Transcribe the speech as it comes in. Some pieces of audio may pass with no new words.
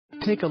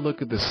Take a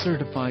look at the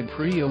certified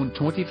pre-owned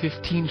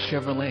 2015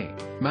 Chevrolet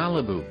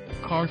Malibu.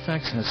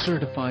 Carfax has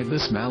certified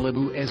this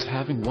Malibu as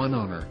having one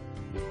owner.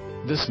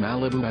 This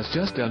Malibu has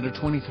just under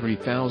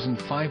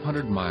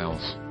 23,500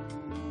 miles.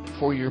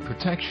 For your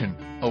protection,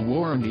 a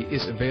warranty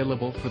is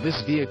available for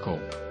this vehicle.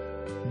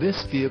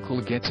 This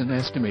vehicle gets an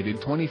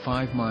estimated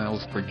 25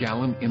 miles per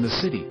gallon in the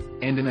city,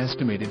 and an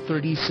estimated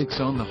 36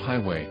 on the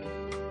highway.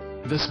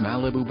 This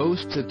Malibu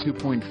boasts a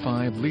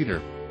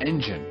 2.5-liter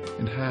engine,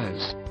 and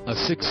has a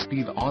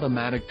 6-speed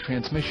automatic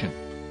transmission.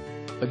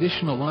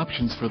 Additional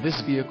options for this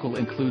vehicle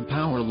include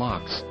power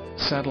locks,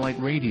 satellite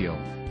radio,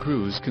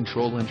 cruise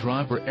control and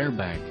driver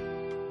airbag.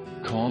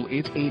 Call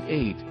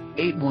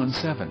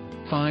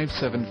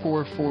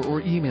 888-817-5744 or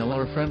email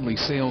our friendly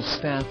sales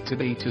staff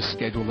today to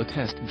schedule a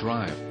test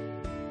drive.